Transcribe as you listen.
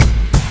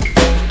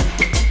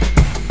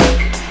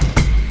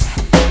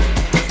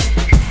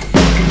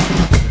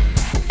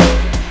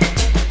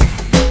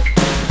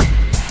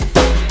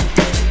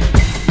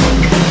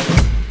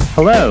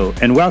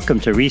and welcome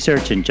to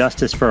Research and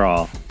Justice for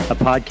All, a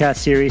podcast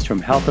series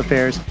from Health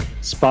Affairs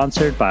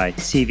sponsored by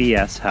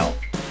CVS Health.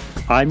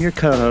 I'm your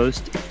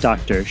co-host,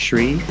 Dr.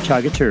 Sri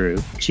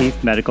Chagaturu,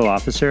 Chief Medical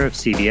Officer of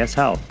CVS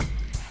Health.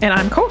 And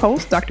I'm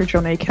co-host, Dr.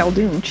 Jonae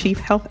Khaldun, Chief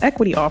Health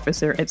Equity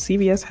Officer at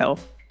CVS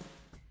Health.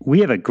 We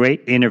have a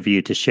great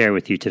interview to share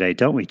with you today,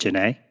 don't we,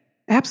 Jonae?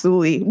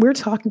 Absolutely. We're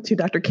talking to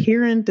Dr.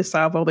 Karen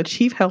DeSalvo, the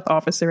Chief Health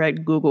Officer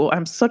at Google.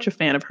 I'm such a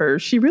fan of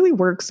hers. She really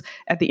works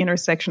at the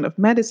intersection of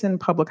medicine,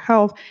 public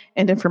health,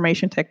 and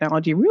information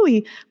technology,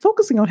 really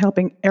focusing on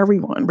helping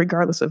everyone,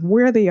 regardless of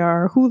where they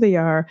are, who they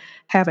are,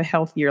 have a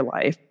healthier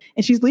life.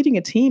 And she's leading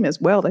a team as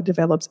well that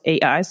develops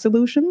AI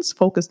solutions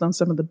focused on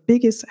some of the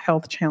biggest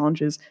health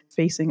challenges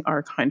facing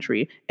our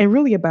country and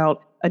really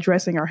about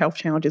addressing our health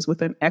challenges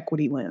with an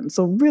equity lens.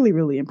 So really,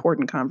 really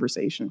important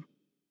conversation.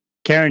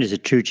 Karen is a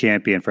true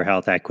champion for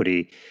health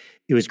equity.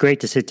 It was great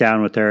to sit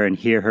down with her and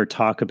hear her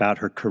talk about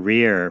her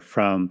career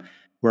from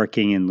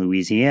working in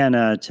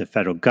Louisiana to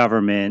federal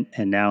government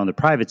and now in the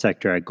private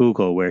sector at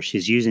Google, where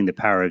she's using the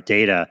power of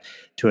data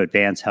to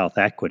advance health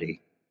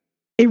equity.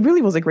 It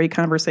really was a great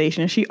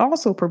conversation. She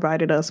also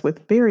provided us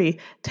with very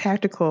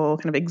tactical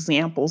kind of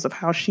examples of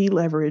how she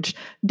leveraged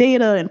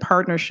data and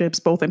partnerships,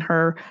 both in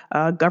her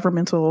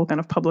governmental kind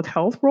of public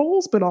health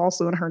roles, but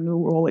also in her new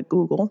role at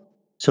Google.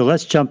 So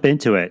let's jump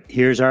into it.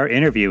 Here's our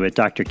interview with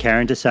Dr.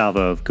 Karen DeSalvo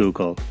of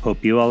Google.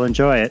 Hope you all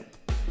enjoy it.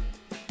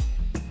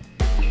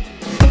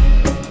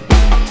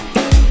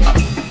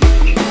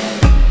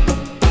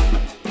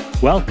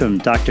 Welcome,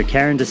 Dr.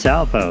 Karen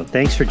DeSalvo.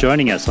 Thanks for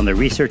joining us on the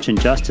Research and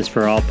Justice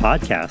for All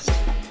podcast.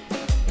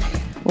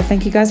 Well,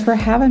 thank you guys for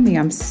having me.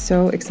 I'm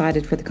so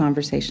excited for the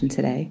conversation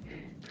today.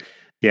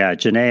 Yeah,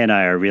 Jonae and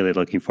I are really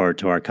looking forward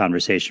to our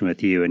conversation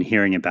with you and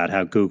hearing about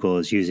how Google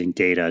is using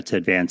data to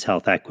advance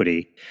health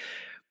equity.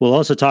 We'll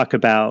also talk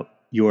about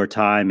your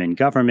time in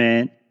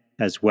government,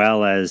 as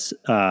well as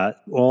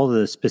all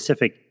the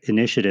specific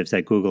initiatives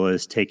that Google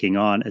is taking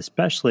on,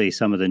 especially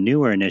some of the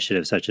newer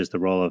initiatives, such as the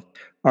role of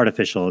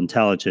artificial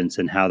intelligence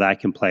and how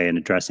that can play in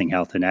addressing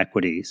health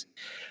inequities.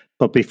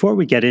 But before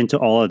we get into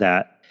all of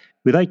that,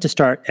 we'd like to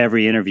start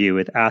every interview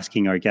with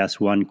asking our guests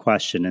one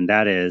question, and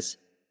that is,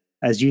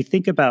 as you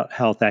think about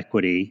health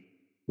equity,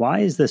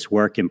 why is this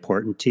work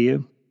important to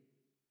you?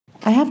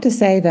 I have to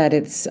say that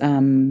it's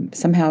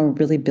somehow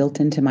really built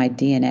into my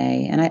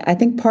DNA. And I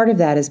think part of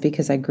that is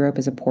because I grew up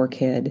as a poor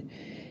kid.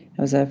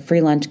 I was a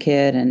free lunch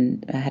kid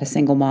and I had a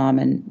single mom.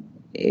 And,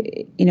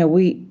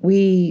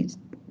 we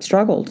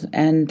struggled.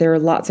 And there are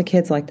lots of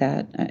kids like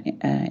that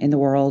in the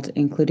world,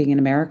 including in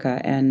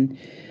America. And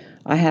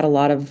I had a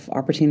lot of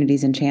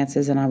opportunities and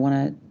chances. And I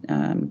want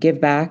to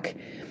give back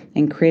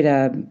and create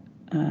a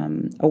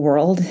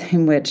world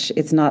in which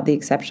it's not the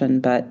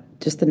exception, but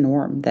just the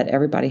norm, that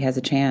everybody has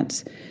a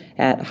chance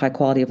at high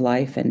quality of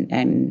life.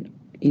 And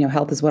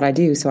health is what I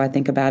do. So I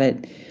think about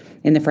it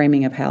in the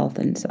framing of health.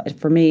 And so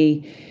for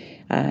me,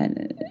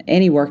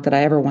 any work that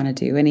I ever want to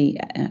do, any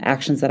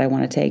actions that I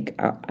want to take,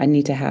 I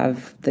need to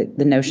have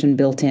the notion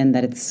built in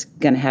that it's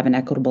going to have an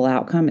equitable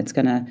outcome. It's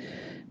going to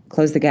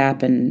close the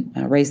gap and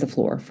raise the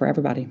floor for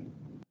everybody.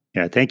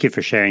 Yeah, thank you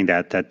for sharing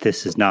that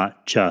this is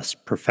not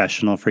just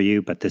professional for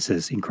you, but this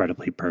is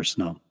incredibly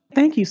personal.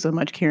 Thank you so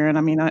much, Karen.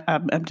 I mean,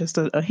 I'm just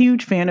a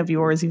huge fan of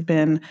yours. You've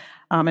been,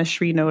 as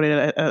Sri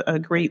noted, a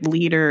great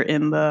leader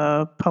in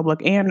the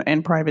public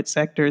and private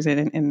sectors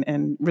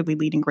and really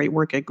leading great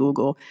work at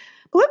Google.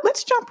 But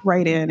let's jump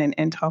right in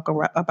and talk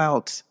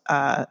about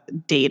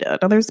data.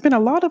 Now, there's been a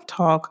lot of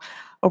talk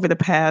over the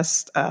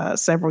past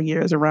several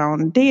years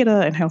around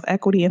data and health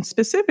equity, and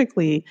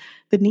specifically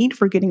the need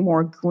for getting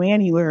more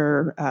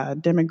granular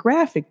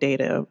demographic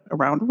data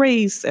around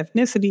race,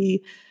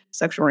 ethnicity,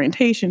 sexual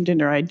orientation,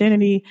 gender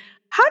identity.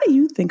 How do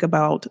you think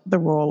about the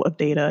role of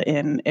data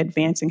in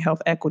advancing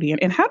health equity?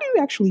 And how do you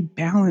actually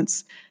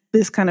balance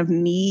this kind of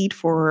need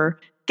for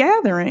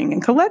gathering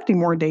and collecting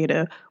more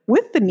data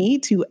with the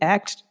need to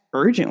act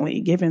urgently,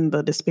 given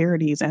the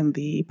disparities and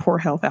the poor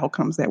health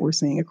outcomes that we're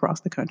seeing across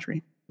the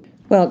country?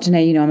 Well,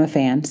 Jonae, I'm a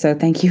fan, so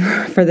thank you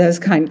for those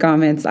kind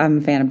comments. I'm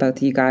a fan of both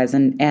of you guys.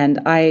 And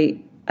I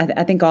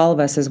think all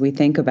of us, as we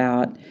think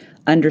about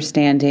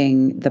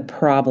understanding the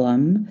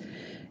problem,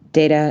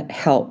 data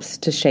helps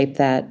to shape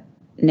that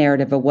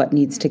narrative of what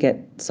needs to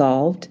get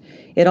solved.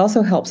 It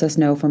also helps us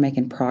know if we're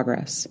making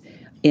progress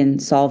in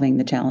solving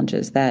the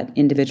challenges that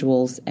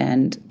individuals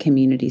and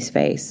communities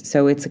face.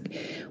 So it's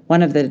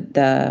one of the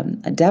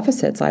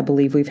deficits I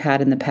believe we've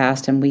had in the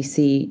past, and we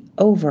see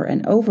over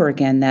and over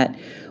again that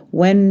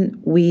when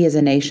we as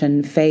a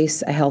nation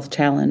face a health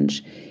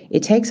challenge,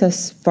 it takes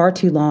us far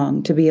too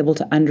long to be able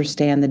to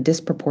understand the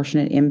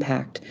disproportionate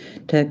impact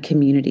to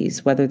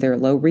communities, whether they're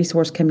low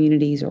resource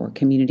communities or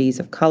communities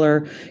of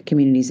color,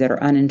 communities that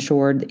are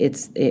uninsured.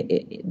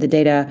 The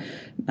data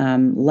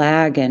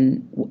lag,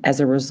 and as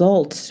a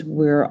result,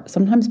 we're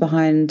sometimes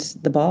behind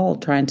the ball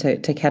trying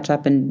to catch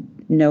up and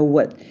know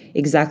what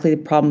exactly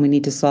the problem we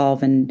need to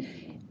solve, and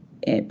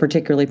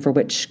particularly for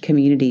which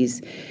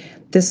communities.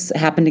 This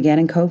happened again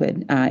in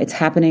COVID. It's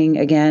happening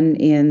again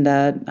in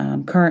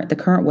the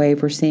current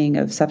wave we're seeing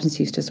of substance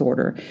use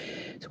disorder.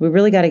 So we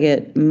really got to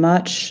get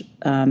much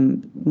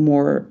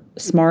more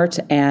smart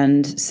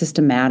and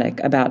systematic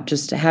about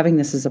just having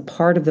this as a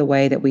part of the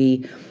way that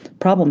we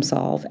problem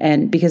solve.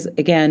 And because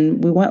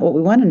again, what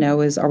we want to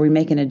know is, are we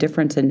making a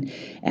difference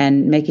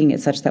and making it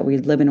such that we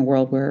live in a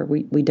world where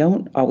we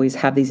don't always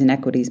have these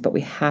inequities, but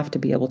we have to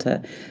be able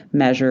to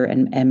measure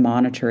and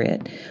monitor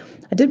it.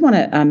 I did want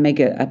to make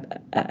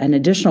an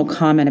additional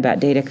comment about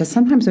data, because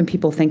sometimes when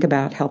people think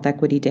about health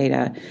equity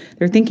data,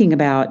 they're thinking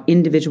about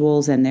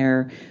individuals and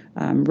their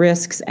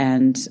risks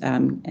and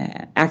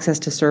access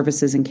to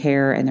services and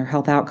care and their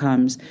health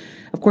outcomes.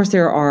 Of course,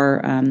 there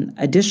are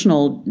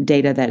additional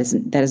data that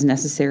is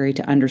necessary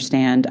to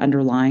understand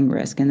underlying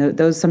risk, and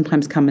those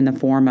sometimes come in the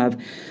form of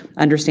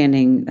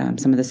understanding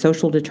some of the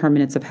social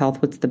determinants of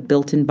health. What's the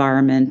built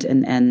environment,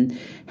 and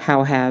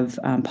how have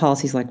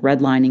policies like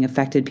redlining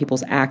affected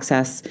people's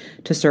access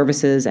to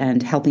services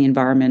and healthy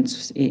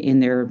environments in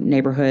their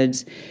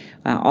neighborhoods,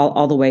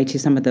 all the way to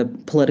some of the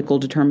political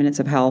determinants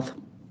of health.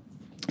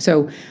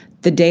 So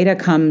the data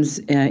comes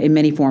in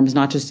many forms,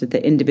 not just at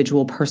the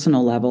individual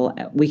personal level.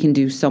 We can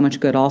do so much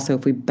good also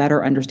if we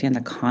better understand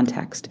the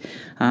context,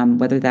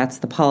 whether that's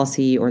the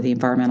policy or the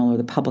environmental or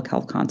the public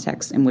health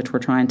context in which we're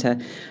trying to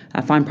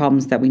find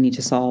problems that we need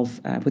to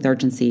solve with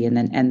urgency, and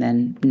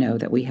then know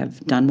that we have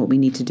done what we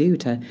need to do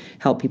to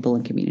help people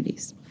in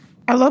communities.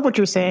 I love what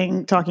you're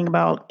saying, talking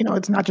about,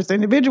 it's not just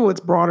individual, it's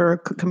broader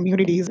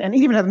communities, and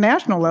even at the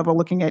national level,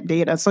 looking at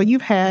data. So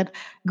you've had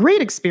great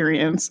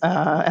experience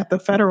at the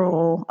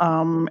federal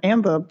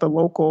and the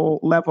local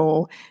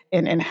level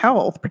in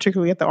health,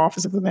 particularly at the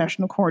Office of the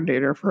National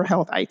Coordinator for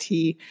Health IT.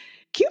 Can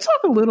you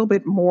talk a little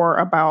bit more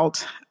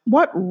about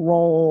what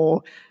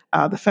role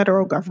the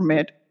federal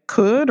government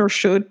could or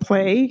should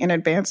play in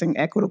advancing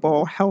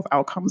equitable health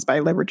outcomes by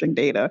leveraging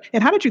data?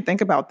 And how did you think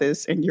about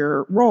this in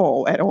your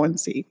role at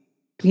ONC?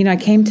 I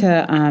came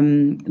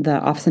to the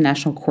Office of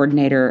National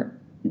Coordinator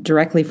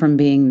directly from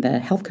being the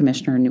health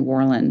commissioner in New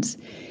Orleans.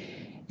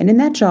 And in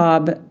that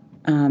job,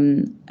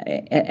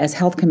 as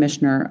health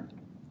commissioner,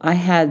 I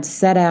had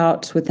set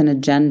out with an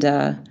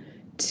agenda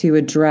to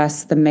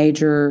address the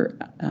major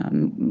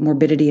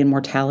morbidity and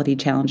mortality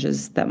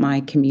challenges that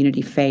my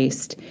community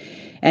faced.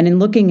 And in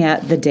looking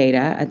at the data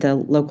at the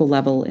local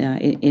level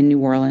in New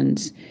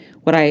Orleans,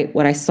 what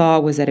I saw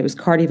was that it was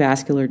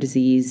cardiovascular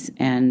disease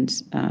and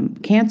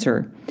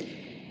cancer.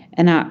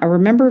 And I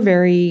remember I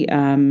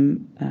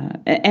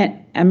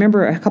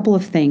remember a couple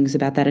of things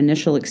about that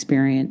initial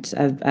experience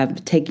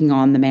of taking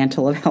on the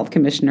mantle of health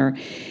commissioner.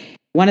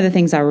 One of the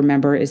things I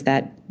remember is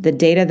that the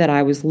data that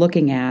I was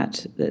looking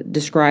at,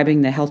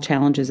 describing the health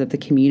challenges of the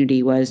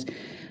community, was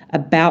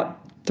about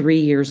 3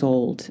 years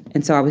old.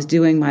 And so I was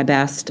doing my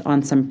best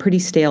on some pretty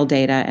stale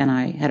data, and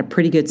I had a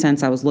pretty good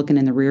sense I was looking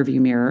in the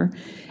rearview mirror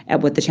at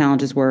what the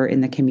challenges were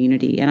in the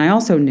community. And I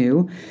also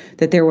knew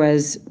that there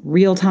was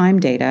real-time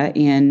data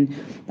in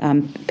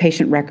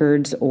patient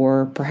records,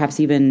 or perhaps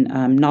even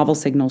novel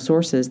signal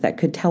sources that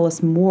could tell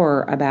us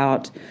more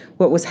about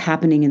what was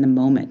happening in the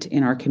moment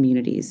in our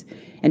communities,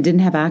 and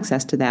didn't have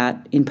access to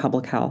that in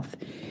public health.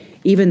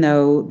 Even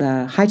though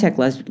the high-tech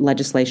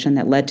legislation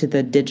that led to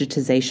the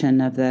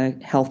digitization of the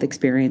health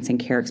experience and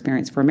care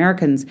experience for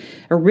Americans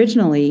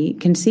originally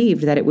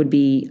conceived that it would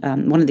be,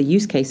 one of the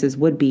use cases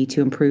would be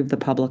to improve the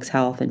public's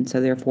health, and so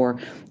therefore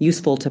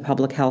useful to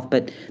public health.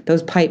 But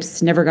those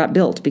pipes never got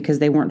built because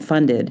they weren't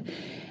funded.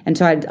 And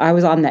so I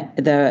was on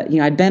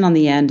I'd been on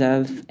the end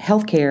of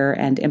healthcare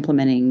and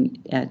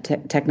implementing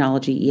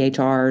technology,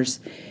 EHRs,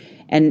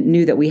 and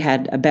knew that we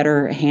had a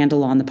better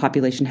handle on the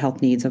population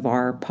health needs of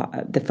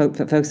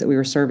the folks that we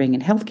were serving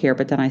in healthcare.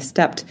 But then I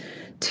stepped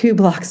 2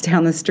 blocks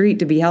down the street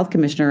to be health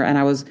commissioner, and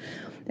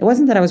it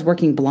wasn't that I was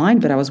working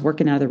blind, but I was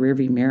working out of the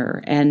rearview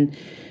mirror. And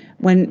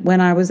when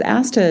I was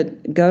asked to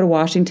go to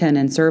Washington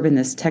and serve in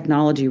this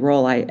technology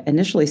role, I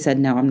initially said,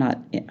 no, I'm not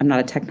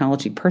a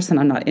technology person.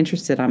 I'm not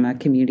interested. I'm a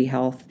community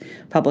health,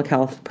 public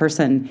health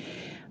person.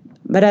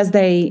 But as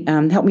they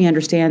helped me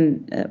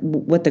understand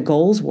what the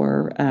goals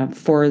were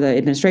for the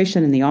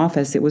administration and the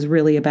office, it was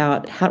really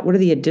about what are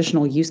the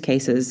additional use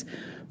cases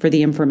for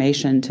the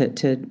information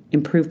to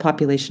improve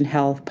population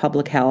health,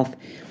 public health.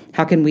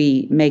 How can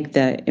we make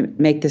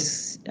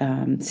this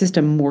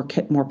system more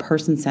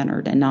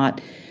person-centered and not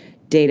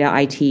data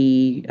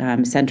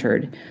IT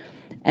centered?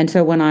 And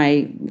so when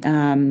I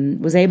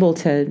was able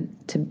to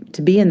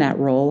be in that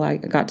role, I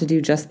got to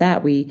do just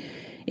that.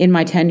 In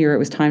my tenure, it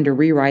was time to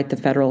rewrite the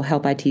federal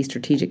health IT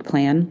strategic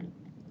plan.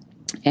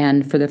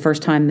 And for the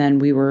first time then,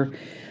 we were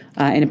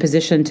in a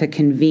position to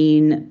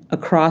convene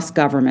across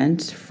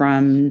government,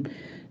 from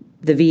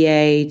the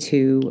VA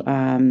to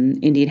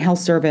Indian Health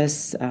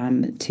Service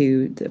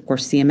to, of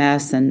course,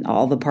 CMS and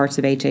all the parts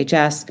of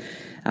HHS,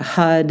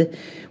 HUD.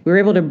 We were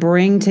able to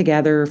bring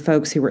together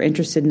folks who were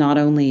interested not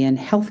only in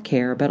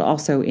healthcare, but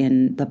also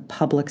in the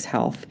public's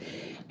health,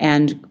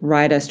 and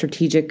write a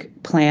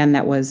strategic plan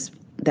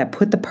that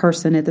put the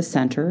person at the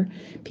center,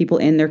 people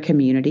in their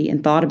community,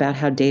 and thought about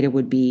how data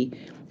would be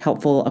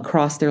helpful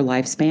across their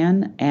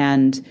lifespan,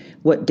 and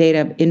what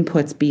data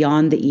inputs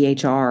beyond the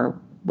EHR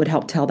would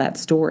help tell that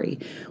story.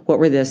 What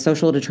were the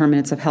social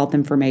determinants of health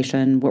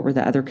information? What were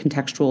the other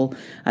contextual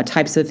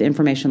types of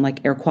information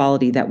like air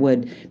quality that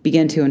would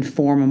begin to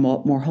inform a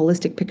more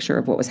holistic picture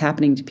of what was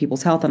happening to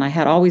people's health? And I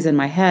had always in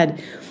my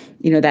head,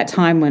 that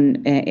time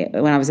when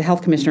I was a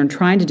health commissioner and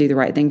trying to do the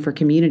right thing for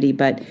community,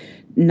 but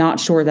not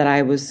sure that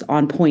I was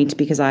on point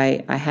because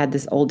I had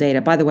this old data.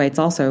 By the way, it's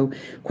also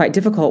quite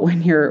difficult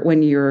when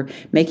you're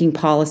making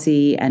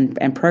policy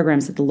and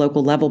programs at the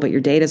local level, but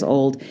your data's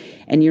old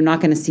and you're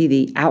not going to see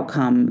the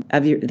outcome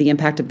of the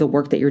impact of the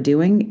work that you're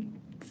doing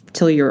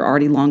till you're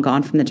already long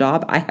gone from the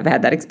job. I have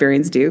had that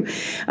experience too.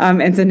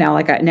 And so now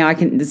I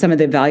can, some of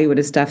the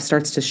evaluative stuff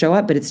starts to show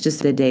up, but it's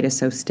just the data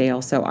so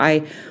stale. So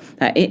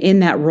in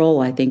that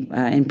role, I think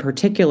in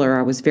particular,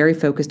 I was very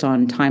focused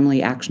on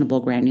timely, actionable,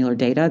 granular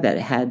data that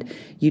had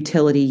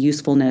utility,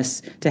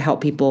 usefulness to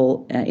help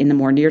people in the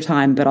more near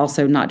time, but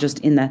also not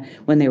just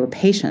when they were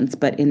patients,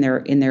 but in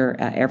their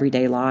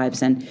everyday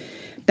lives. And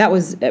that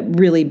was a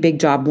really big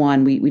job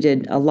one. We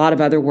did a lot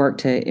of other work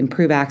to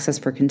improve access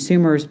for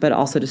consumers, but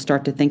also to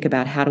start to think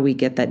about how do we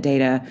get that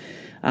data,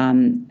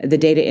 the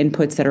data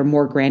inputs that are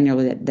more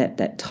granular,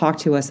 that talk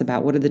to us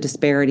about what are the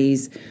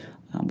disparities,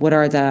 what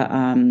are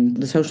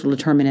the social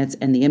determinants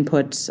and the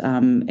inputs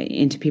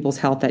into people's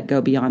health that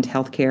go beyond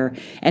healthcare,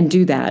 and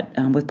do that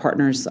with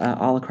partners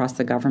all across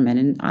the government.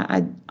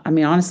 And I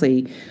mean,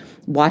 honestly,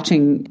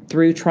 watching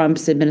through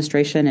Trump's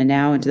administration and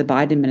now into the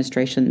Biden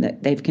administration,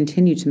 that they've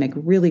continued to make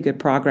really good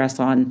progress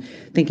on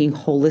thinking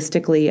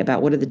holistically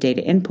about what are the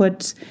data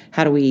inputs,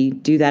 how do we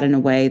do that in a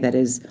way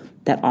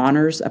that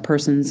honors a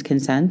person's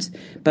consent,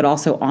 but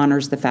also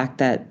honors the fact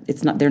that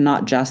they're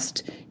not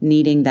just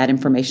needing that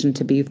information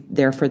to be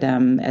there for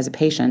them as a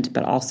patient,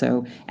 but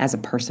also as a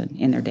person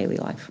in their daily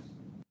life.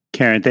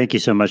 Karen, thank you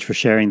so much for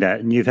sharing that.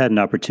 And you've had an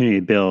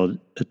opportunity to build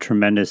a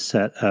tremendous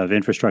set of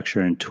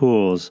infrastructure and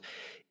tools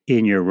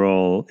in your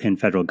role in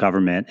federal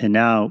government. And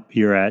now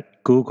you're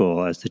at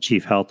Google as the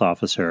Chief Health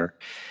Officer.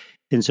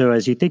 And so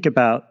as you think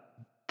about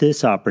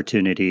this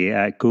opportunity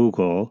at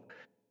Google,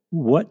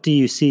 what do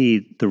you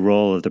see the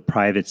role of the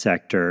private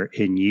sector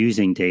in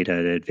using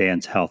data to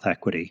advance health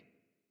equity?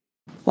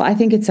 Well, I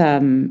think it's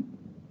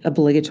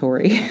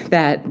obligatory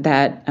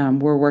that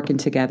we're working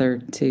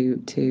together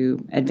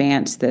to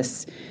advance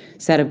this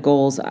set of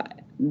goals.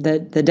 The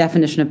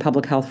definition of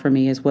public health for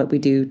me is what we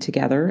do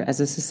together as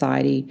a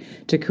society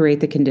to create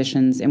the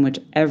conditions in which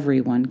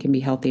everyone can be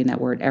healthy. And that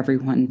word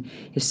everyone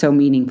is so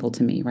meaningful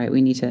to me, right?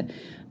 We need to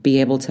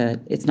be able to,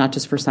 it's not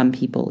just for some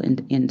people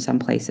in some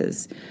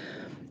places.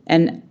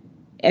 And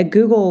at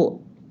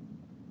Google,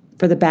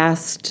 for the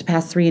past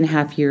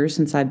 3.5 years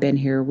since I've been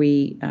here,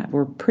 we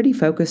were pretty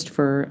focused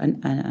for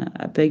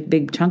a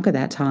big chunk of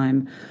that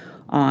time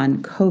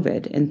on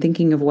COVID and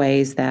thinking of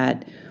ways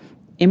that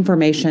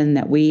information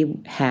that we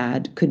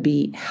had could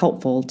be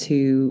helpful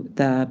to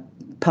the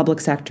public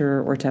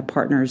sector or to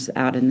partners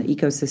out in the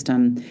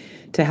ecosystem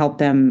to help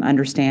them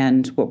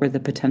understand what were the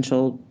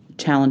potential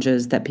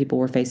challenges that people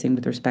were facing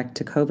with respect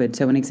to COVID.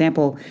 So an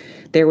example,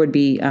 there would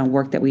be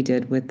work that we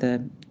did with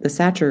the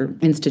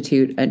Satcher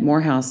Institute at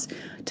Morehouse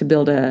to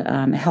build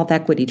a health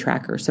equity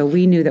tracker. So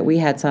we knew that we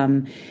had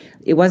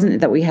it wasn't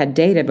that we had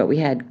data, but we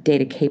had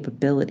data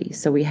capability.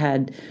 So we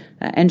had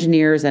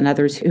engineers and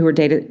others who were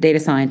data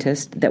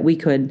scientists that we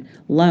could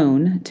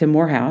loan to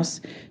Morehouse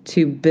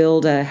to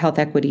build a health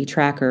equity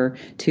tracker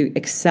to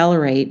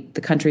accelerate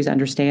the country's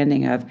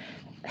understanding of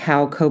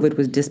how COVID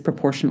was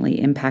disproportionately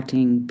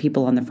impacting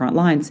people on the front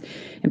lines.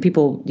 And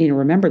people,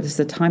 remember this is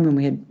a time when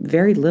we had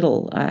very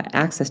little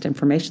access to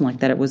information like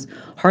that. It was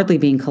hardly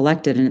being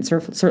collected, and it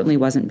certainly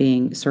wasn't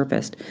being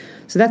surfaced.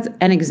 So that's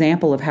an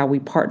example of how we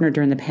partnered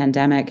during the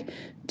pandemic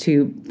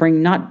to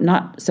bring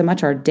not so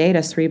much our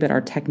data, Sri, but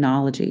our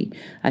technology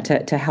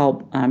to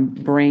help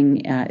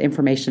bring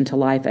information to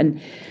life.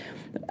 And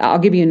I'll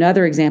give you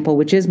another example,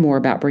 which is more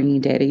about bringing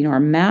data.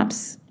 Our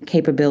maps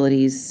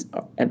capabilities,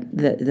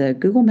 the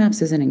Google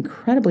Maps is an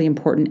incredibly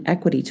important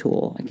equity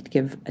tool. I could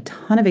give a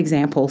ton of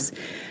examples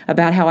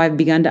about how I've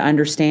begun to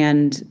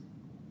understand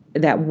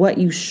that what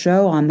you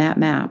show on that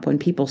map when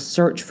people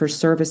search for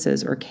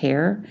services or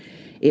care,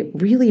 it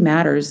really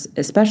matters,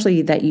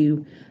 especially that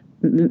you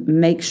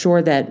make sure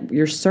that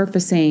you're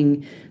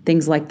surfacing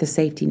things like the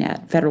safety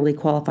net, federally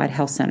qualified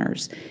health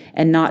centers,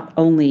 and not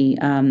only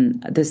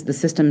the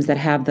systems that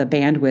have the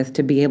bandwidth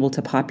to be able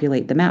to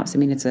populate the maps. I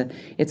mean, it's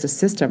a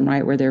system,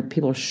 right, where there are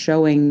people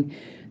showing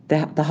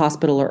the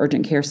hospital or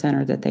urgent care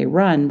center that they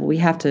run. We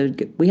have to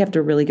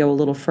really go a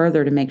little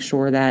further to make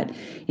sure that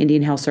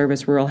Indian Health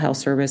Service, Rural Health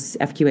Service,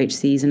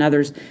 FQHCs, and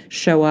others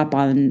show up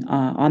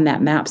on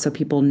that map so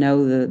people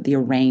know the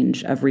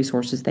range of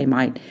resources they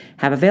might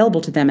have available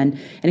to them. And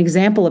an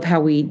example of how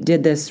we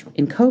did this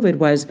in COVID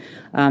was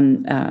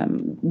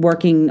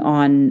working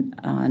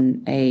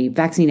on a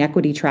vaccine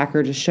equity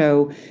tracker to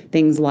show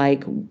things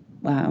like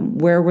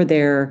where were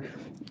there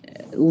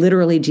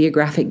literally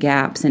geographic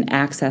gaps in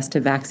access to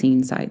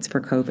vaccine sites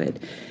for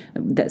COVID,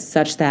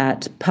 such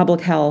that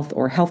public health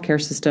or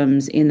healthcare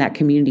systems in that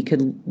community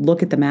could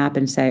look at the map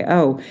and say,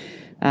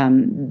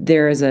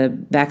 there is a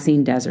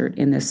vaccine desert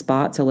in this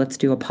spot, so let's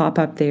do a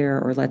pop-up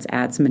there, or let's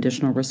add some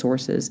additional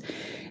resources.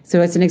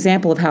 So it's an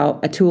example of how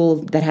a tool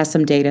that has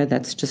some data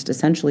that's just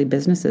essentially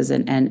businesses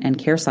and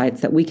care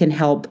sites, that we can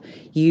help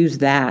use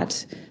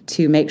that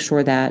to make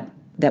sure that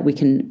we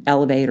can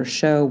elevate or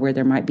show where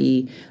there might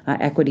be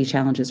equity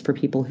challenges for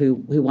people who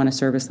want a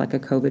service like a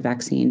COVID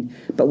vaccine,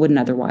 but wouldn't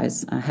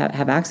otherwise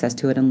have access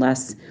to it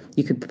unless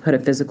you could put a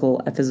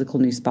physical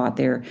new spot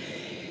there.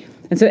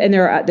 And so,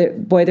 there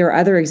are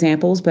other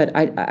examples, but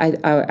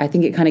I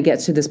think it kind of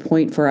gets to this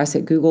point for us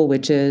at Google,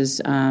 which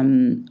is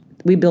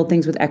we build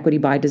things with equity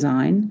by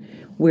design,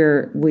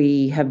 where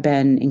we have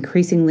been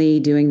increasingly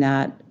doing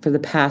that for the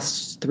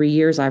past 3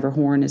 years. Ivor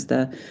Horn is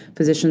the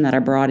physician that I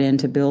brought in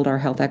to build our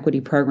health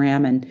equity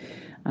program, and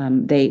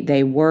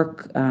they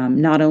work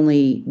not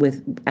only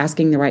with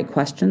asking the right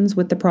questions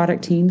with the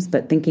product teams,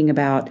 but thinking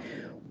about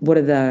what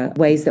are the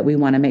ways that we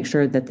want to make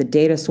sure that the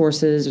data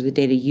sources or the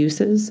data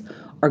uses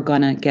are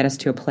going to get us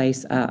to a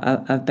place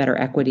of better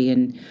equity.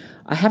 And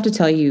I have to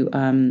tell you,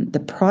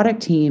 the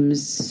product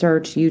teams,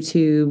 Search,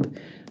 YouTube,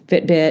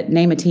 Fitbit,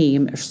 name a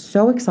team, are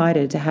so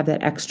excited to have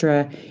that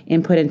extra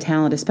input and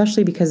talent,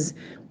 especially because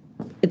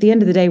at the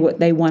end of the day, what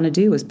they want to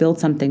do is build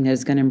something that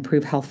is going to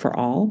improve health for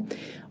all,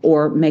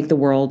 or make the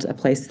world a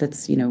place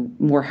that's,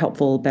 more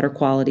helpful, better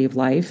quality of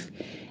life.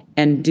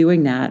 And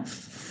doing that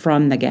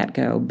from the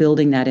get-go,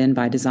 building that in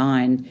by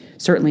design,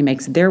 certainly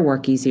makes their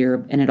work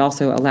easier, and it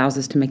also allows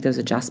us to make those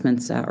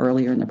adjustments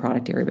earlier in the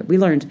product area. But we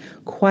learned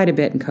quite a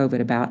bit in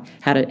COVID about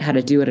how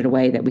to do it in a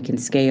way that we can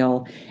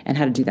scale, and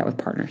how to do that with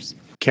partners.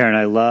 Karen,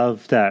 I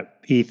love that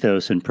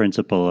ethos and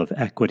principle of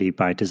equity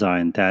by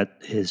design. That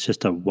is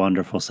just a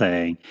wonderful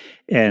saying.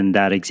 And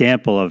that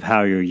example of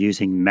how you're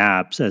using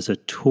maps as a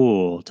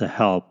tool to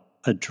help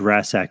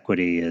address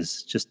equity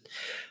is just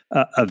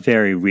a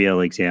very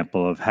real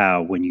example of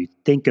how, when you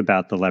think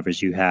about the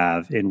levers you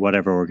have in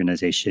whatever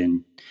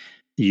organization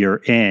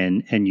you're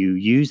in, and you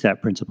use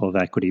that principle of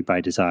equity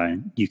by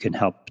design, you can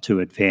help to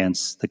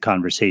advance the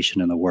conversation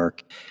and the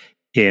work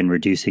in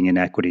reducing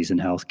inequities in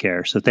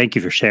healthcare. So thank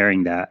you for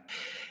sharing that.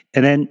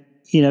 And then,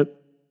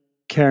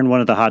 Karen,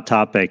 one of the hot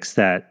topics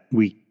that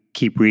we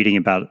keep reading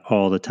about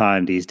all the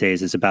time these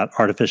days is about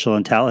artificial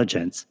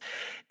intelligence.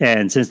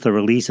 And since the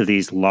release of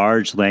these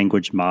large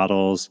language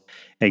models,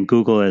 and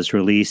Google has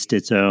released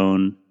its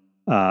own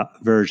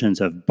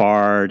versions of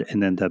Bard,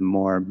 and then the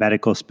more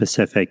medical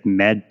specific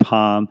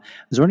MedPalm, I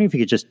was wondering if you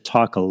could just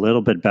talk a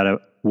little bit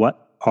about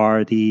what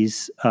are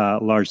these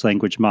large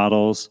language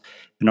models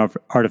and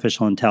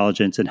artificial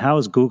intelligence, and how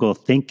is Google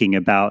thinking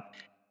about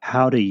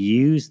how to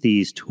use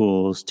these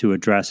tools to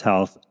address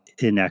health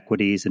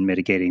inequities and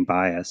mitigating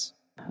bias?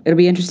 It'll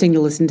be interesting to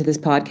listen to this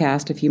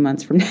podcast a few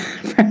months from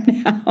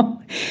now.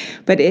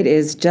 But it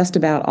is just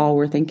about all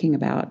we're thinking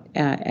about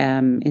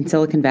in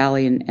Silicon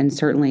Valley, and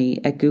certainly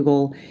at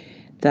Google.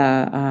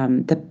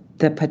 The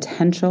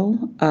potential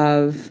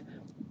of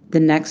the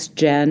next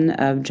gen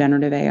of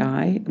generative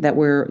AI that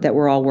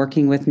we're all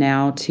working with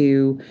now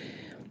to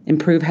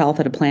improve health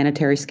at a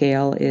planetary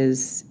scale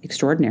is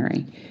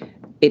extraordinary.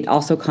 It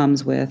also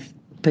comes with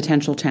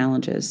potential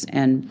challenges,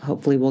 and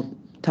hopefully we'll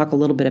talk a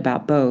little bit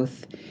about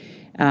both.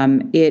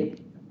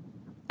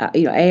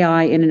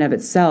 AI in and of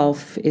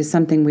itself is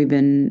something we've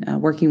been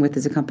working with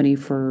as a company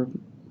for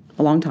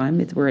a long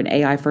time. We're an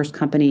AI-first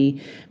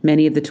company.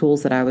 Many of the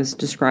tools that I was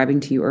describing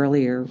to you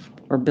earlier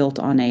are built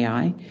on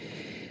AI.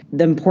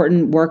 The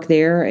important work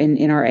there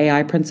in our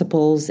AI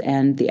principles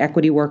and the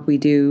equity work we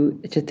do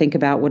to think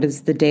about what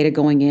is the data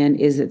going in,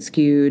 is it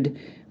skewed?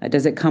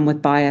 Does it come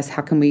with bias?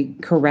 How can we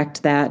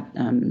correct that?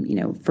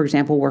 For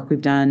example, work we've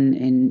done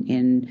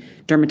in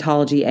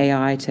dermatology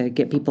AI to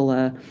get people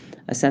a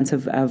sense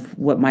of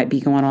what might be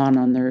going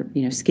on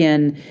their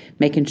skin,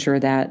 making sure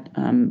that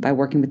by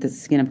working with the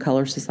Skin of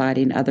Color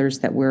Society and others,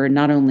 that we're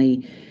not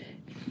only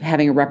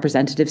having a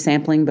representative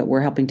sampling, but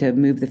we're helping to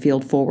move the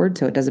field forward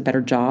so it does a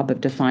better job of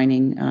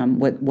defining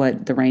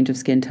what the range of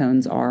skin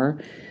tones are.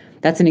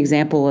 That's an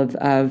example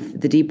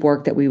of the deep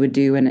work that we would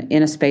do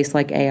in a space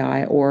like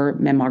AI or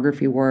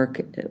mammography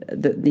work,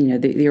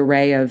 the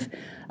array of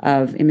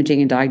imaging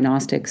and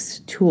diagnostics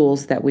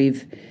tools that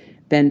we've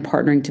been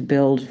partnering to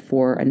build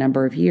for a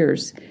number of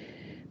years.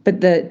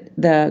 But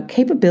the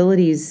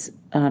capabilities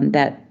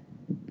that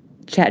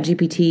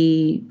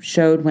ChatGPT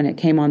showed when it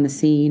came on the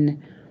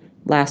scene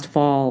last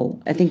fall,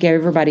 I think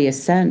everybody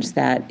has sensed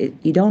that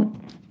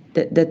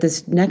that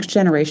this next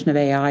generation of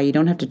AI, you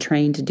don't have to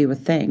train to do a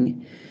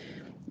thing.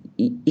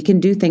 You can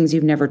do things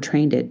you've never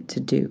trained it to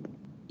do.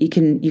 You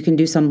can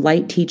do some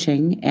light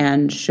teaching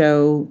and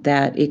show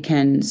that it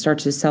can start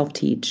to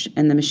self-teach,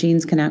 and the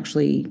machines can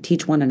actually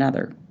teach one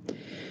another.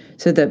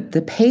 So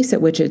the pace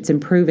at which it's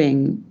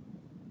improving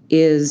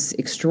is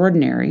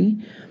extraordinary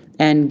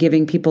and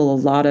giving people a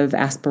lot of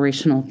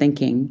aspirational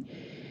thinking.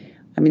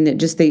 I mean,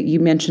 you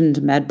mentioned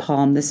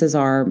MedPalm. This is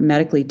our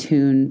medically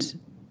tuned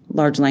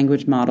large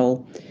language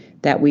model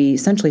that we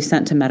essentially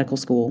sent to medical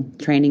school,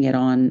 training it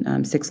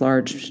on 6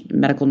 large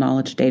medical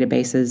knowledge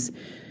databases,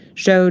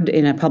 showed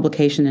in a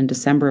publication in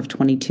December of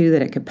 22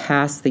 that it could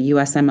pass the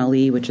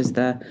USMLE, which is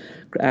the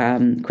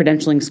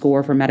credentialing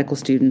score for medical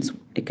students.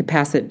 It could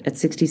pass it at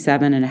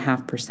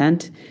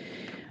 67.5%.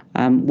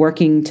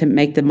 Working to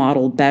make the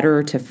model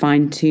better, to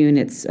fine-tune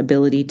its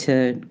ability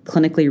to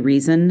clinically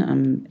reason.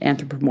 I'm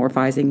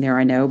anthropomorphizing there,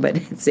 I know, but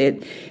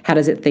how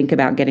does it think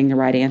about getting the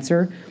right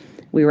answer?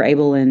 We were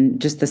able, in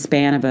just the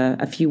span of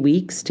a few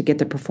weeks, to get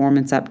the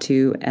performance up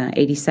to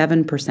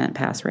 87%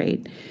 pass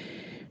rate.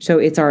 So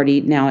it's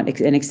already now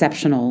an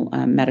exceptional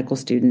medical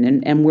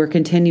student, and we're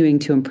continuing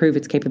to improve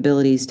its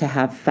capabilities to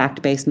have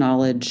fact-based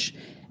knowledge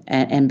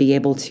and be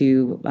able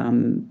to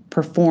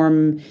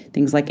perform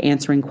things like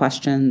answering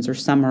questions or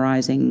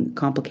summarizing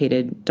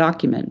complicated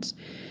documents.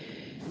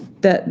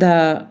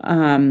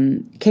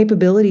 The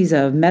capabilities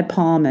of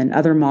MedPalm and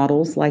other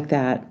models like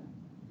that,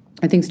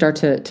 I think, start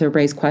to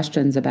raise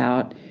questions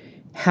about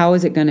how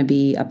is it going to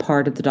be a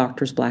part of the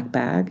doctor's black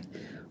bag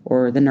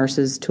or the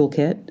nurse's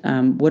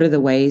toolkit? What are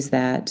the ways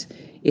that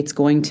it's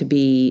going to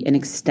be an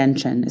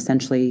extension?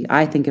 Essentially,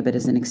 I think of it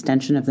as an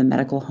extension of the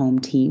medical home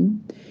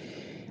team.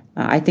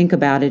 I think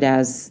about it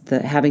as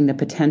having the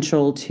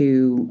potential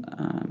to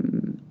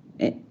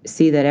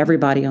see that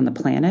everybody on the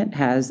planet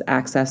has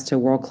access to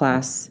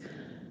world-class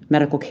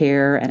medical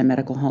care and a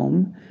medical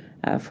home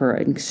for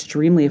an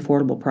extremely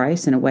affordable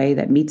price in a way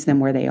that meets them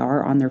where they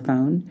are on their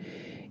phone.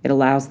 It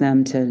allows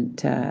them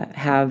to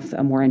have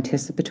a more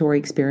anticipatory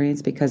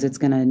experience because it's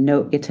going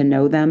to get to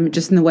know them,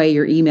 just in the way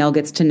your email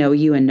gets to know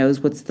you and knows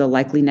what's the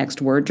likely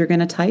next word you're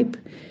going to type.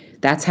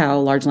 That's how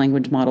large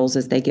language models,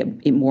 as they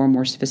get more and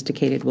more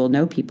sophisticated, will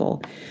know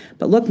people.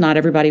 But look, not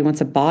everybody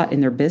wants a bot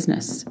in their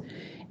business.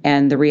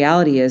 And the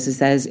reality is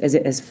that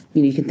as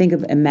you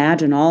can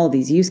imagine all of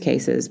these use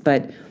cases,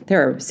 but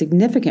there are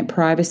significant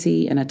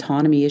privacy and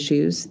autonomy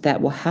issues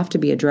that will have to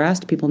be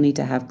addressed. People need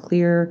to have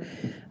clear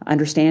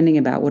understanding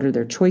about what are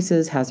their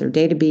choices, how's their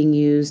data being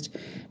used,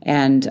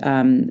 and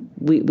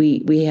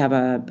we have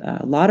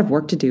a lot of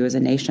work to do as a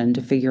nation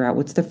to figure out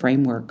what's the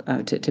framework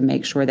to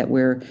make sure that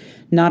we're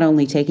not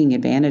only taking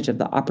advantage of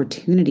the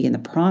opportunity and the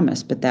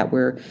promise, but that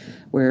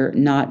we're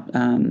not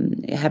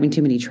having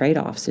too many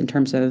trade-offs in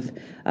terms of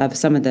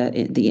some of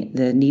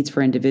the needs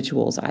for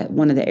individuals.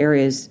 One of the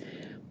areas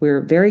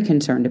we're very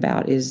concerned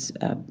about is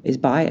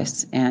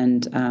bias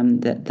and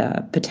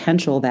the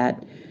potential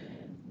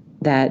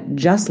that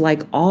just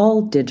like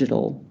all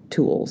digital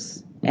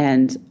tools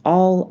and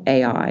all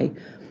AI,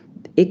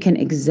 it can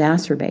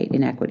exacerbate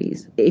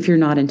inequities if you're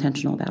not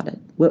intentional about it.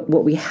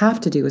 What we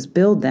have to do is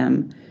build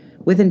them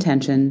with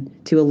intention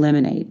to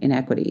eliminate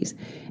inequities.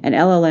 And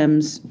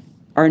LLMs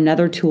are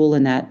another tool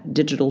in that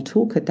digital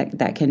toolkit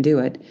that can do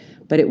it,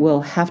 but it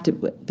will have to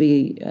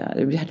be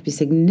there would have to be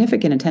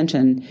significant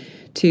attention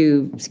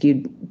to the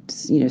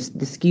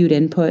skewed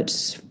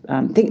inputs.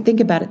 Think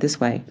about it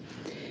this way: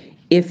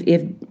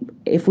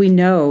 if we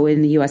know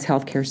in the U.S.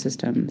 healthcare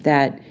system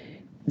that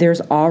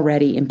there's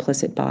already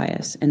implicit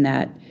bias and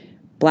that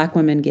Black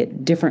women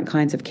get different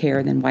kinds of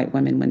care than white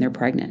women when they're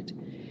pregnant,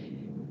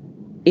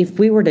 if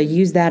we were to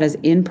use that as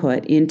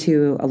input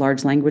into a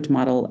large language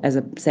model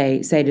as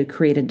say to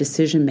create a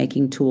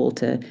decision-making tool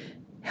to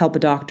help a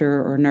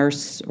doctor or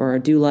nurse or a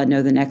doula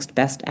know the next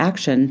best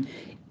action,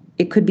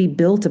 it could be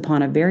built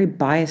upon a very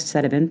biased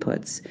set of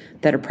inputs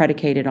that are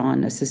predicated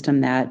on a system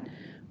that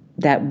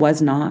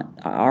was not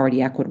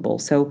already equitable.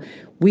 So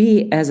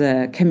we as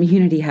a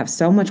community have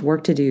so much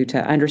work to do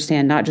to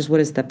understand not just what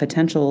is the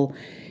potential,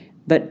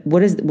 but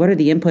what are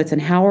the inputs,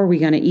 and how are we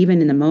going to,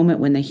 even in the moment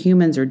when the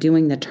humans are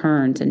doing the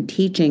turns and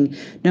teaching,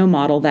 no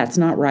model, that's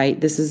not right,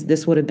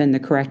 this would have been the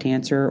correct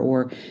answer,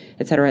 or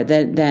et cetera,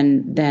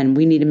 then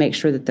we need to make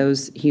sure that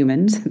those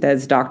humans,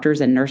 those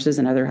doctors and nurses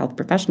and other health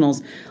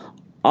professionals,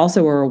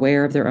 also are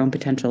aware of their own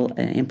potential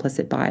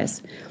implicit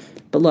bias.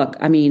 But look,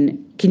 I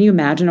mean, can you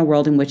imagine a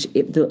world in which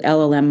the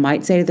LLM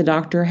might say to the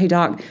doctor, hey,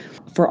 doc,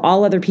 for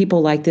all other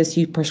people like this,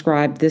 you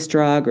prescribed this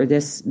drug or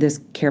this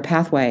care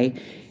pathway.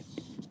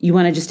 You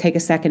want to just take a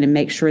second and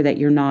make sure that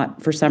you're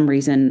not, for some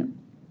reason,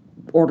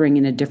 ordering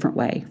in a different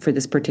way for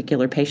this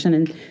particular patient.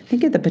 And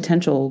think of the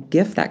potential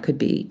gift that could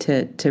be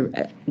to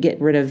get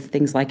rid of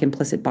things like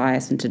implicit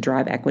bias and to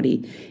drive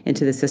equity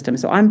into the system.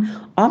 So I'm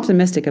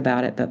optimistic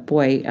about it, but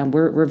boy,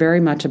 we're very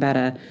much about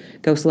a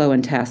go slow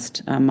and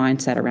test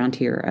mindset around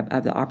here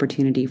of the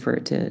opportunity for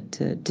it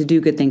to do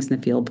good things in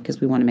the field,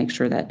 because we want to make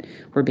sure that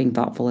we're being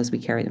thoughtful as we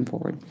carry them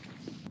forward.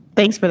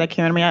 Thanks for that,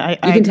 Karen. I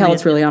you can tell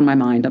it's really on my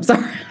mind. I'm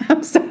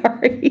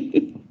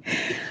sorry.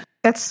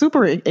 That's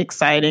super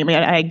exciting. I mean,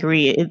 I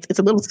agree. It's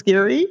a little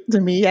scary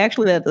to me,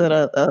 actually, that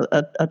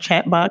a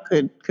chatbot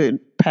could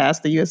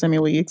pass the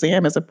USMLE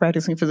exam as a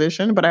practicing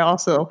physician. But I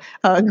also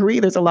agree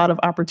there's a lot of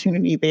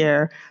opportunity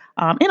there,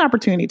 and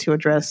opportunity to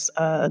address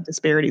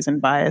disparities and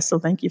bias. So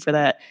thank you for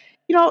that.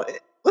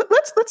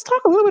 Let's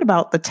talk a little bit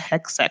about the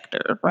tech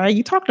sector, right?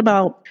 You talked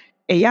about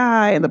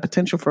AI and the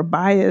potential for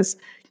bias.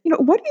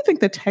 What do you think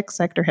the tech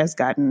sector has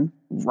gotten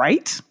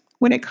right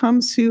when it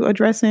comes to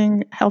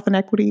addressing health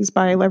inequities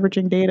by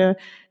leveraging data?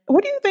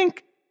 what do you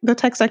think the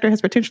tech sector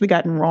has potentially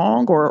gotten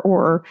wrong,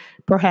 or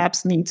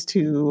perhaps needs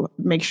to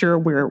make sure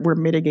we're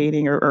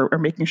mitigating or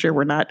making sure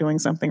we're not doing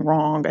something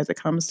wrong as it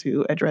comes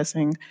to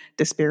addressing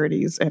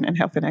disparities and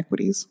health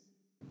inequities?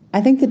 I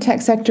think the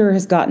tech sector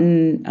has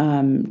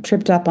gotten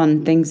tripped up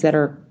on things that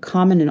are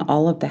common in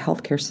all of the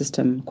healthcare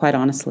system, quite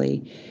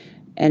honestly.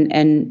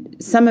 And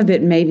some of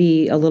it may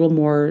be a little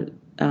more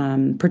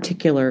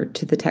particular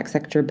to the tech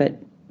sector, but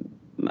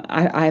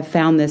I've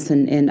found this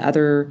in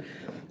other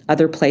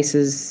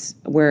places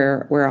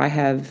where I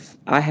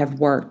have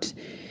worked.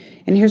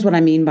 And here's what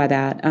I mean by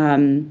that.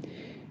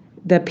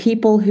 The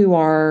people who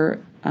are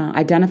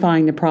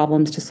identifying the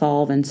problems to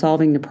solve and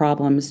solving the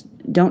problems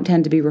don't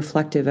tend to be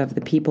reflective of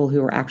the people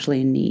who are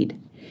actually in need.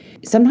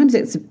 Sometimes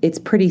it's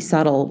pretty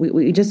subtle.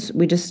 We just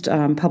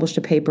published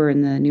a paper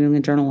in the New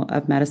England Journal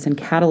of Medicine,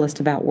 Catalyst,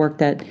 about work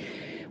that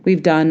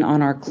we've done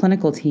on our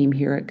clinical team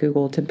here at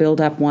Google to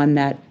build up one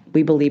that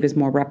we believe is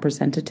more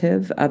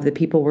representative of the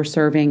people we're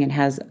serving and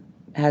has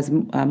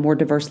more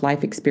diverse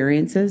life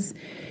experiences.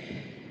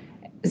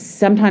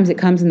 Sometimes it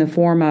comes in the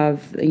form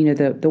of, I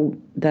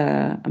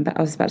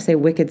was about to say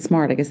wicked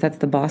smart. I guess that's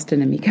the Boston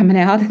in me coming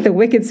out. The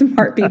wicked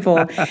smart people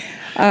who,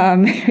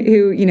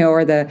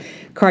 are the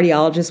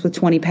cardiologists with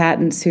 20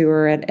 patents who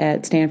are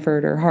at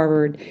Stanford or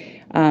Harvard,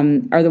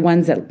 are the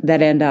ones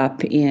that end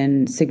up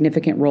in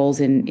significant roles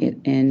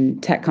in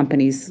tech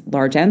companies,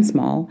 large and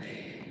small.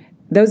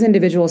 Those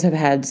individuals have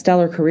had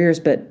stellar careers,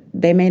 but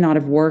they may not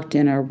have worked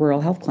in a rural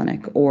health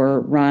clinic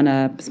or run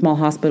a small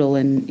hospital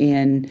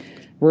in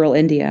rural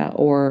India,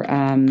 or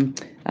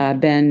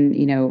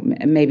been,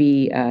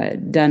 maybe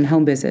done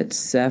home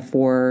visits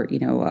for,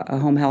 a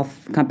home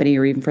health company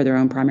or even for their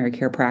own primary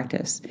care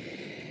practice.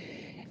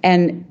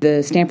 And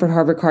the Stanford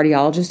Harvard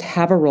cardiologists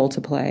have a role to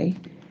play,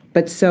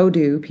 but so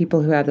do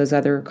people who have those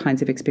other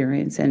kinds of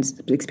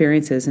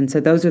experiences. And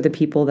so those are the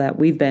people that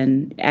we've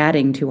been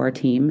adding to our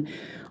team.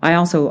 I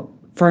also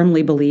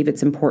firmly believe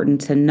it's important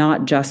to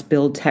not just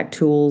build tech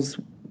tools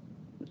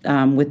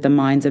with the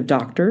minds of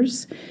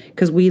doctors,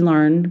 because we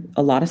learn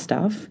a lot of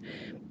stuff,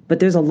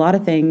 but there's a lot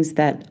of things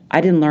that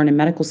I didn't learn in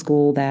medical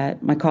school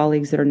that my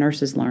colleagues that are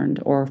nurses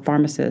learned, or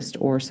pharmacists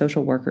or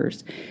social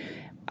workers.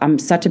 I'm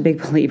such a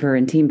big believer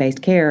in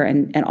team-based care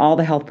and all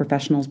the health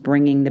professionals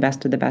bringing the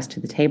best of the best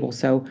to the table.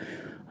 So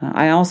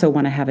I also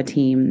want to have a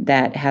team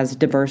that has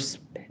diverse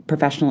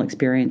professional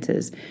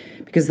experiences,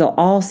 because they'll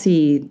all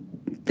see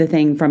the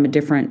thing from a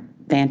different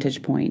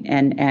vantage point,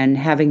 and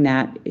having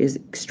that is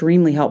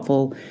extremely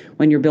helpful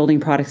when you're building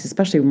products,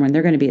 especially when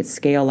they're going to be at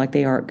scale like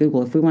they are at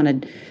Google. If we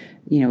want to,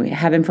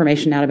 have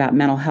information out about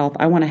mental health,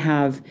 I want to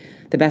have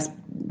the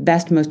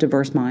best, most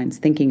diverse minds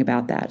thinking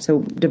about that.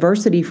 So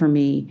diversity for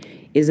me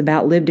is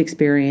about lived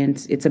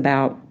experience. It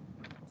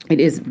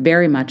is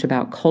very much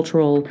about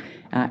cultural,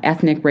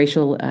 ethnic,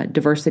 racial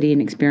diversity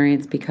and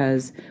experience,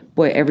 because,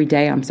 boy, every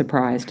day I'm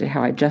surprised at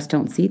how I just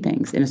don't see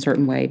things in a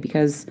certain way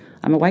because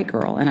I'm a white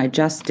girl and I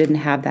just didn't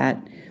have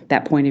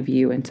that point of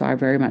view. And so I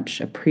very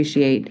much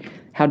appreciate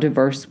how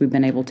diverse we've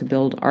been able to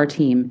build our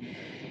team.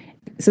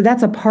 So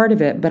that's a part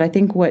of it. But I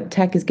think what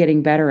tech is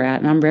getting better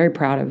at, and I'm very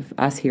proud of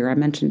us here, I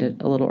mentioned it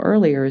a little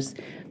earlier, is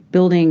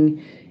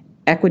building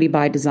equity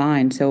by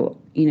design. So,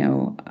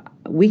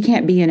 we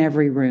can't be in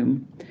every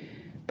room,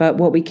 but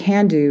what we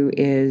can do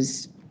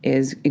is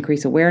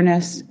increase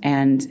awareness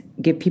and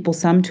give people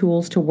some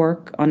tools to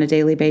work on a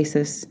daily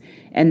basis.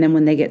 And then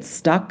when they get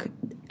stuck,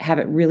 have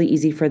it really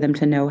easy for them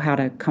to know how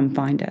to come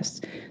find us,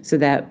 so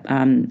that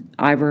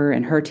Ivor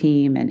and her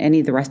team and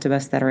any of the rest of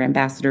us that are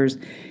ambassadors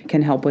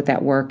can help with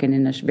that work. And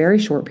in a very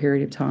short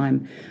period of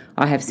time,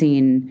 I have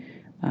seen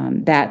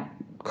that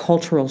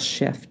cultural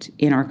shift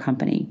in our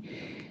company.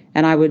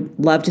 And I would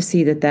love to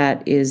see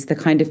that is the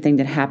kind of thing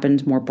that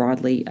happens more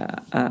broadly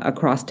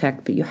across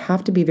tech. But you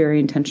have to be very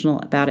intentional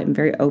about it and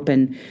very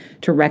open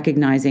to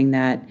recognizing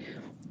that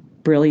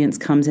brilliance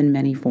comes in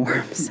many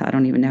forms. I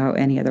don't even know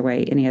any other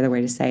way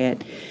to say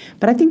it.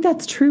 But I think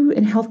that's true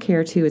in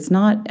healthcare too. It's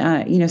not,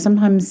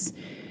 sometimes,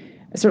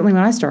 certainly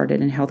when I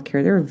started in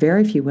healthcare, there were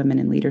very few women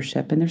in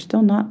leadership, and there's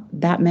still not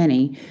that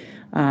many.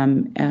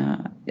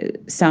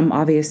 Some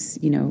obvious,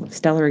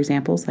 stellar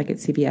examples like at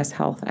CVS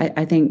Health.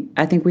 I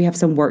think we have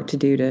some work to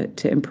do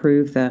to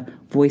improve the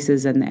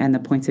voices and the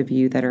points of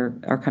view that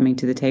are coming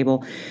to the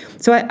table.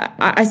 So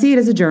I see it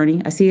as a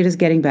journey. I see it as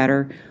getting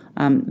better.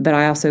 But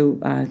I also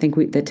think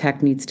the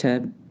tech needs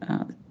to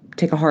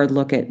take a hard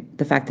look at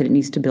the fact that it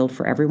needs to build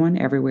for everyone,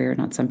 everywhere,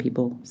 not some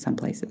people, some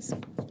places.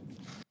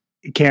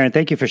 Karen,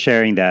 thank you for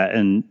sharing that.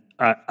 And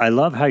I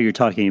love how you're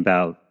talking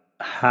about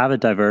have a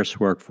diverse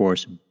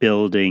workforce,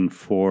 building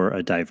for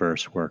a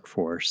diverse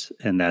workforce.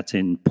 And that's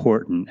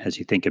important as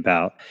you think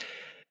about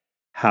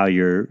how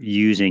you're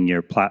using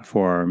your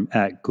platform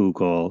at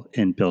Google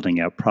in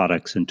building out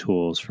products and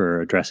tools for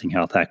addressing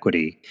health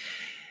equity.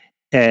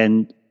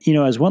 And,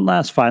 as one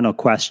last final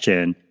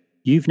question,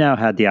 you've now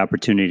had the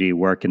opportunity to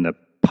work in the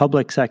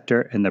public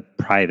sector and the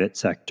private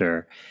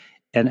sector.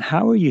 And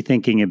how are you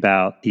thinking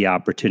about the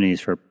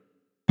opportunities for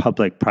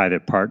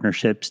public-private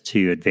partnerships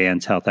to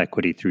advance health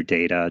equity through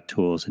data,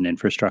 tools, and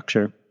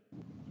infrastructure?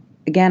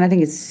 again, I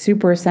think it's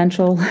super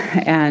essential,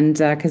 and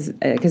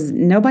because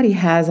nobody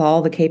has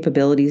all the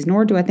capabilities,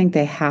 nor do I think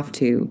they have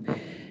to.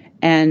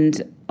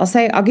 And I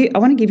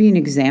want to give you an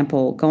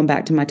example, going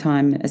back to my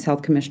time as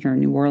health commissioner in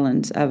New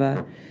Orleans, of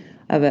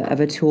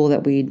a tool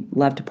that we'd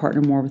love to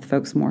partner more with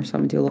folks more. So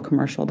I'm gonna do a little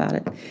commercial about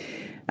it.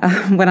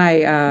 When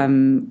I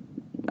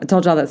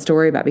told y'all that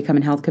story about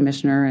becoming health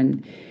commissioner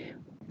and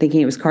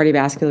thinking it was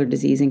cardiovascular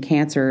disease and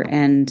cancer,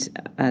 and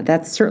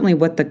that's certainly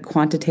what the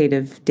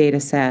quantitative data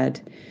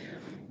said.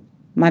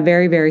 My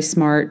very, very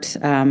smart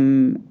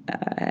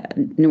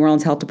New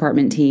Orleans Health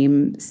Department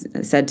team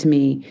said to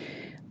me,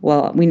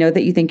 well, we know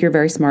that you think you're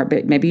very smart,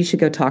 but maybe you should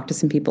go talk to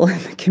some people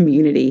in the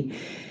community.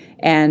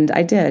 And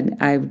I did.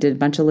 I did a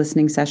bunch of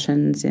listening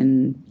sessions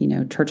in,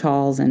 church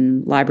halls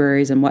and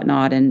libraries and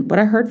whatnot. And what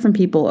I heard from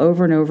people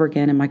over and over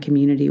again in my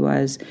community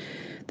was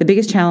the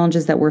biggest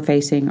challenges that we're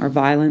facing are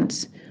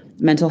violence,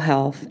 mental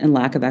health, and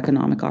lack of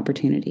economic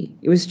opportunity.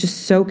 It was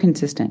just so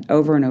consistent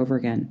over and over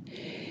again.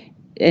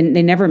 And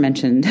they never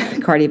mentioned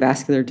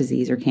cardiovascular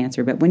disease or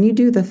cancer. But when you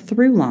do the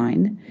through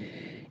line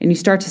and you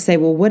start to say,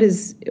 well,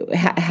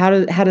 how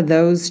do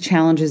those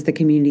challenges my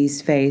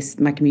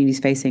community's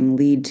facing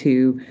lead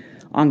to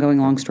ongoing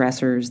long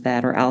stressors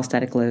that are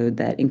allostatic load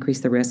that increase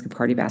the risk of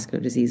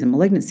cardiovascular disease and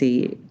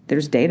malignancy?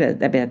 There's data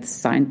that's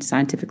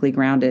scientifically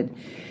grounded.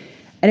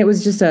 And it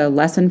was just a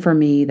lesson for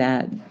me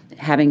that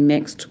having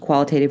mixed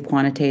qualitative,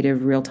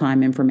 quantitative,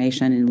 real-time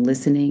information and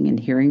listening and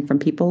hearing from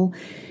people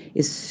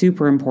is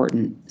super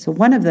important. So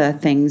one of the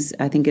things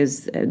I think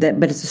is that,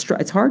 but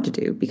it's hard to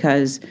do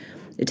because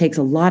it takes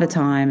a lot of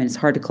time and it's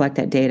hard to collect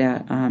that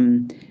data,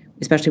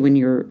 especially when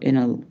you're in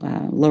a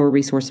lower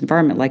resource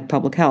environment like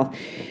public health.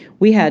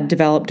 We had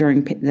developed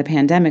during the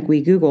pandemic,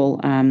 we Google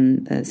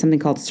something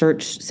called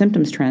Search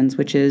Symptoms Trends,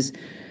 which is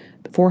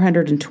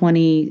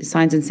 420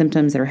 signs and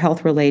symptoms that are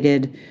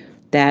health-related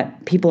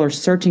that people are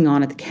searching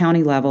on at the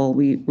county level.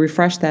 We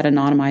refresh that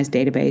anonymized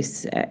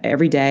database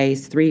every day.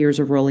 It's 3 years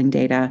of rolling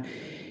data.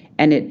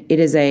 And it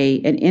is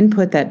an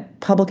input that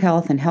public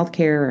health and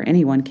healthcare or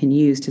anyone can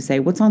use to say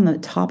what's on the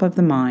top of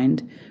the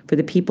mind for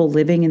the people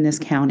living in this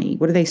county.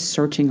 What are they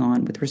searching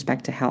on with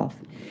respect to health?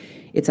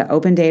 It's an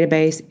open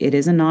database. It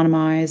is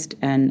anonymized,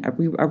 and I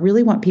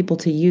really want people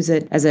to use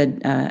it as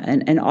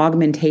an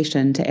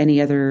augmentation to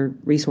any other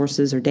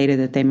resources or data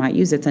that they might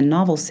use. It's a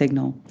novel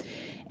signal.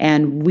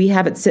 And we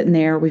have it sitting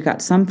there. We've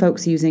got some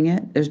folks using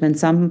it. There's been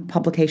some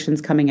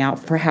publications coming out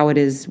for how it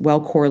is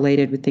well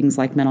correlated with things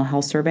like mental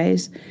health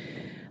surveys.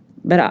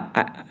 But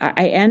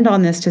I end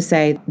on this to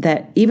say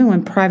that even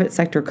when private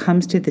sector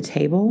comes to the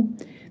table,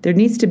 there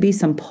needs to be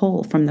some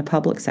pull from the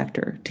public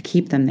sector to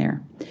keep them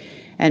there.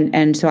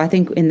 And so I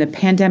think in the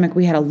pandemic,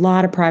 we had a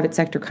lot of private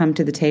sector come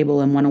to the table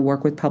and want to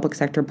work with public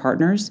sector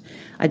partners.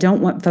 I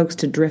don't want folks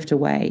to drift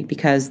away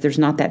because there's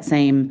not that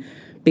same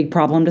big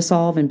problem to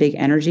solve and big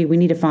energy. We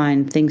need to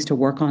find things to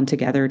work on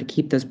together to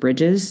keep those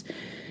bridges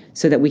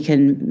so that we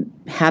can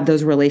have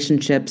those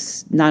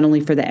relationships, not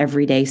only for the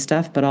everyday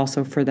stuff, but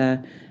also for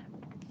the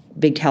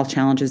big health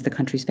challenges the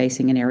country's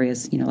facing in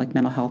areas, like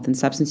mental health and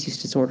substance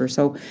use disorder.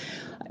 So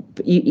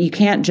you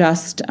can't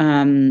just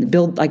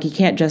you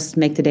can't just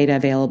make the data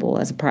available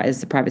as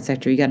the private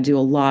sector. You got to do a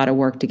lot of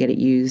work to get it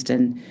used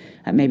and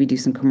maybe do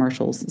some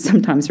commercials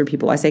sometimes for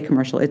people. I say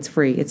commercial, it's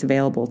free, it's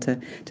available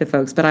to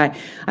folks. But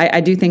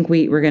I do think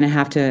we're going to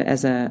have to,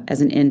 as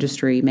an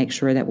industry, make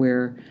sure that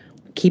we're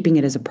keeping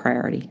it as a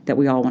priority, that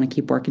we all want to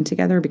keep working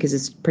together because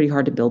it's pretty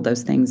hard to build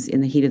those things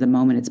in the heat of the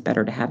moment. It's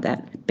better to have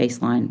that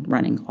baseline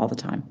running all the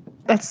time.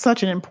 That's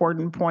such an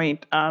important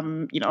point.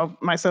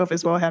 Myself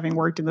as well, having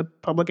worked in the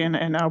public and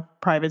now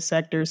private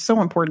sector, it's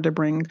so important to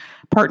bring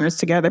partners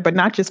together, but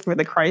not just for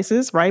the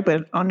crisis, right?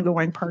 But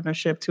ongoing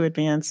partnership to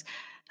advance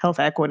health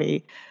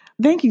equity.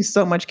 Thank you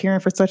so much, Karen,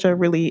 for such a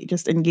really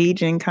just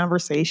engaging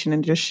conversation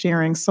and just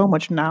sharing so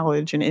much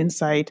knowledge and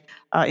insight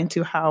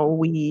into how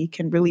we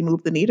can really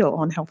move the needle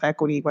on health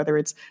equity, whether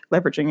it's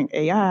leveraging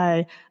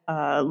AI,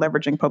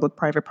 leveraging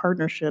public-private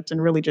partnerships,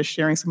 and really just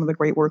sharing some of the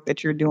great work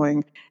that you're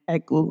doing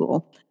at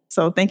Google.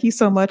 So thank you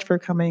so much for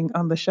coming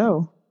on the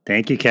show.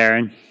 Thank you,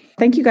 Karen.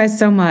 Thank you guys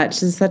so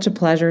much. It's such a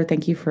pleasure.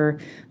 Thank you for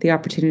the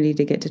opportunity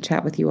to get to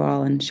chat with you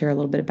all and share a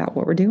little bit about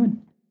what we're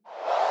doing.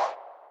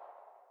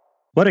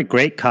 What a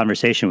great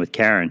conversation with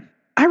Karen.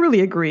 I really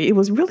agree. It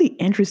was really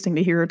interesting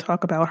to hear her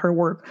talk about her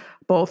work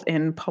both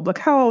in public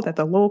health at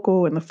the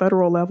local and the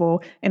federal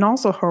level, and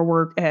also her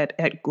work at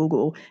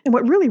Google. And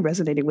what really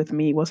resonated with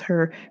me was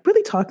her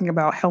really talking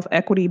about health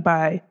equity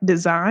by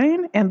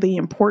design and the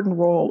important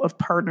role of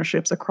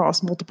partnerships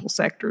across multiple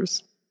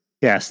sectors.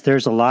 Yes,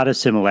 there's a lot of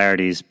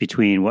similarities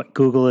between what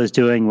Google is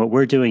doing, what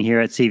we're doing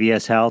here at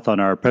CVS Health on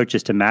our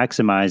approaches to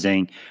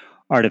maximizing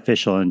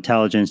artificial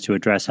intelligence to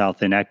address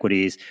health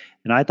inequities.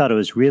 And I thought it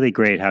was really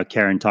great how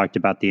Karen talked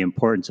about the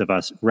importance of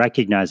us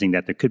recognizing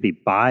that there could be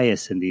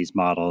bias in these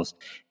models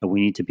and we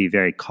need to be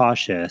very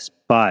cautious.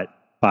 But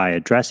by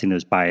addressing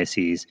those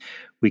biases,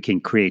 we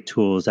can create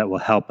tools that will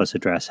help us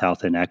address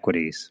health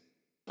inequities.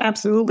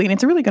 Absolutely. And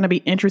it's really going to be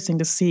interesting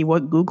to see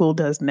what Google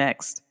does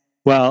next.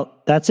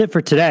 Well, that's it for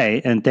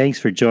today, and thanks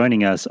for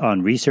joining us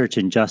on Research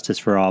and Justice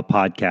for All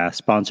podcast,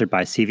 sponsored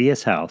by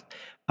CVS Health.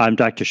 I'm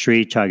Dr.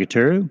 Sri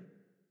Chagaturu.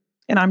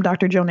 And I'm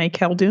Dr. Jonae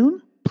Khaldun.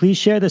 Please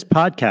share this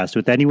podcast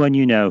with anyone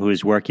you know who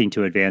is working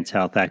to advance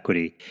health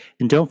equity.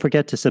 And don't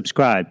forget to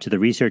subscribe to the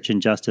Research and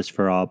Justice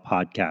for All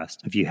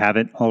podcast if you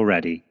haven't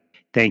already.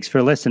 Thanks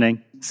for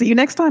listening. See you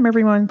next time,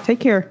 everyone. Take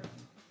care.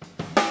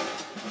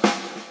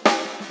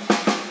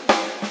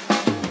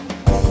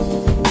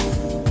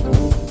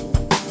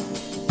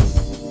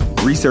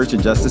 Research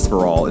and Justice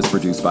for All is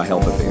produced by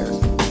Health Affairs.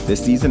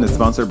 This season is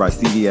sponsored by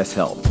CVS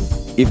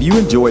Health. If you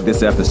enjoyed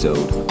this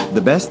episode,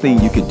 the best thing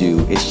you could do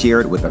is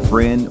share it with a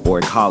friend or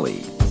a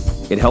colleague.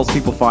 It helps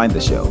people find the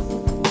show.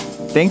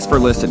 Thanks for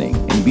listening,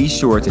 and be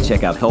sure to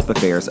check out Health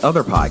Affairs'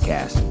 other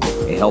podcasts,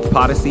 A Health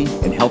Policy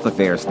and Health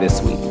Affairs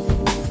This Week.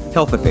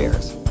 Health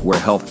Affairs, where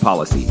health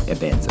policy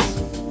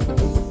advances.